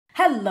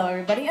Hello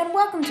everybody and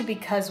welcome to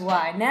Because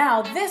Why.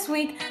 Now this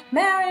week,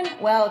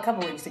 a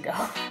couple weeks ago,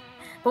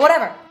 but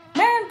whatever,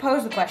 Marin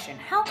posed the question,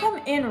 how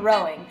come in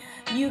rowing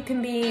you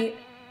can be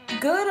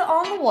good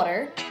on the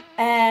water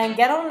and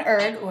get on an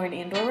erg or an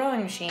indoor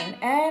rowing machine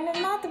and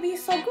not to be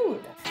so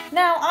good?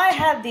 Now I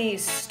had the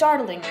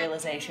startling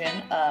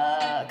realization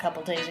a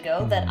couple days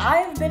ago that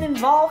I've been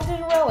involved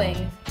in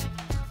rowing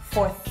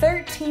for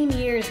 13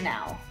 years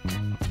now.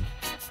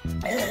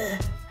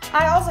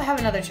 I also have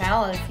another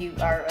channel if you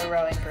are a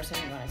rowing person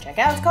you want to check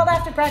out. It's called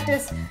After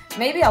Practice.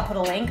 Maybe I'll put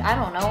a link. I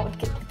don't know.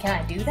 Can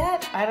I do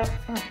that? I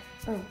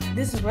don't.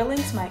 This is where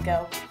links might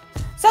go.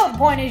 So the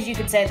point is, you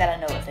could say that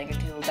I know a thing or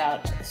two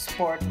about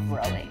sport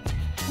rowing.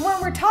 When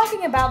we're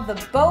talking about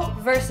the boat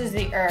versus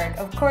the erg,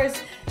 of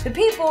course, the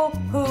people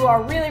who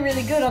are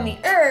really good on the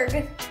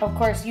erg, of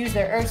course, use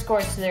their erg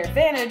scores to their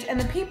advantage, and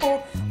the people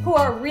who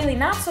are really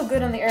not so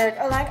good on the erg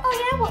are like,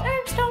 oh yeah, well,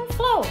 ergs don't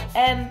float.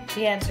 And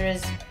the answer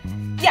is,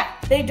 yeah,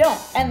 they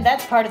don't, and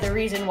that's part of the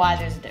reason why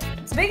there's a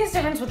difference. The biggest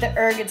difference with the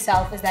erg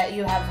itself is that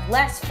you have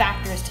less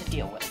factors to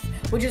deal with,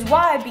 which is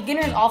why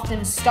beginners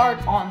often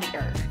start on the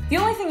erg. The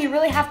only thing you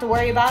really have to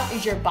worry about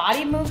is your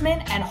body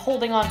movement and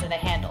holding onto the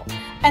handle.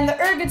 And the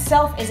erg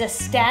itself is a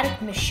static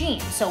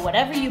machine, so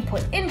whatever you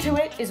put into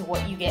it is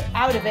what you get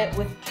out of it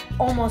with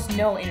almost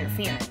no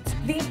interference.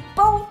 The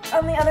boat,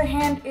 on the other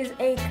hand, is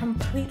a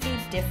completely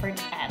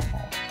different animal.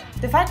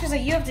 The factors that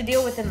you have to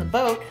deal with in the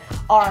boat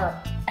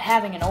are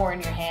having an oar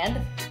in your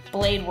hand,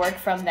 blade work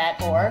from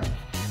that oar,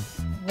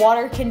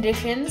 water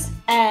conditions,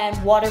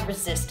 and water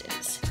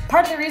resistance.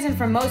 Part of the reason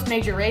for most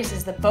major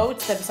races the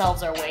boats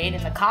themselves are weighed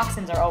and the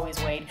coxswains are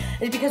always weighed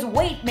is because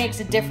weight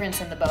makes a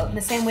difference in the boat in the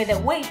same way that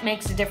weight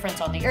makes a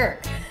difference on the erg.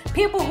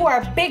 People who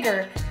are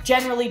bigger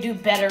generally do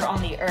better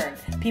on the erg.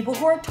 People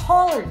who are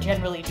taller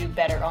generally do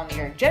better on the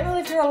erg.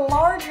 Generally, if you're a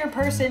larger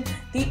person,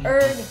 the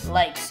erg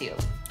likes you.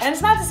 And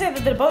it's not to say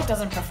that the boat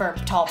doesn't prefer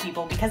tall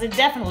people, because it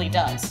definitely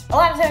does. A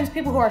lot of times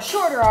people who are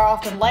shorter are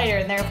often lighter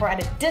and therefore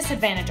at a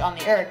disadvantage on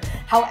the erg.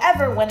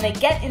 However, when they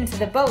get into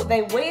the boat,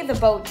 they weigh the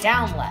boat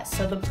down less.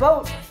 So the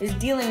boat is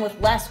dealing with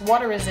less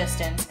water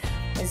resistance,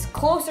 is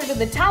closer to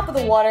the top of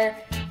the water,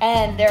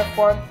 and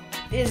therefore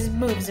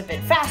moves a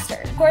bit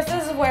faster. Of course,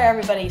 this is where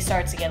everybody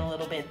starts to get a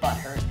little bit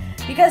butthurt.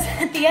 Because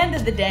at the end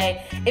of the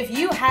day, if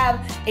you have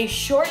a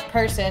short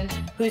person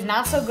who's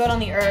not so good on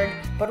the erg,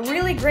 but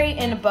really great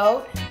in a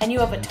boat, and you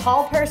have a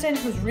tall person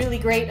who's really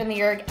great in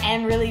the erg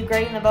and really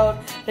great in the boat,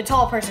 the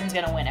tall person's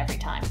gonna win every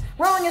time.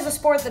 Rowing is a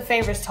sport that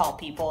favors tall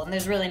people, and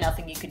there's really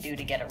nothing you could do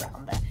to get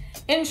around that.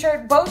 In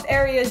short, both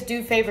areas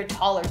do favor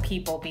taller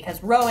people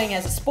because rowing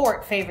as a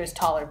sport favors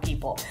taller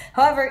people.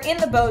 However, in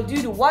the boat,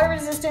 due to water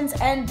resistance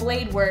and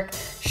blade work,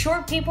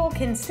 short people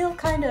can still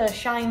kinda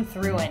shine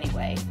through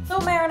anyway. So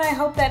Marin, I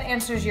hope that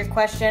answers your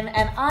question,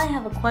 and I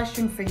have a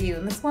question for you,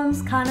 and this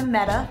one's kinda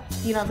meta,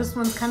 this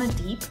one's kinda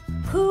deep.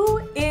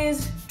 Who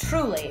is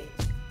truly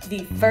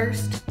the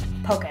first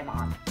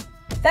Pokemon?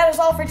 That is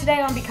all for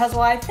today on Because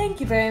Why. Thank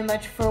you very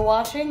much for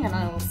watching, and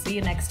I will see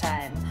you next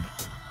time.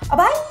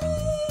 Bye!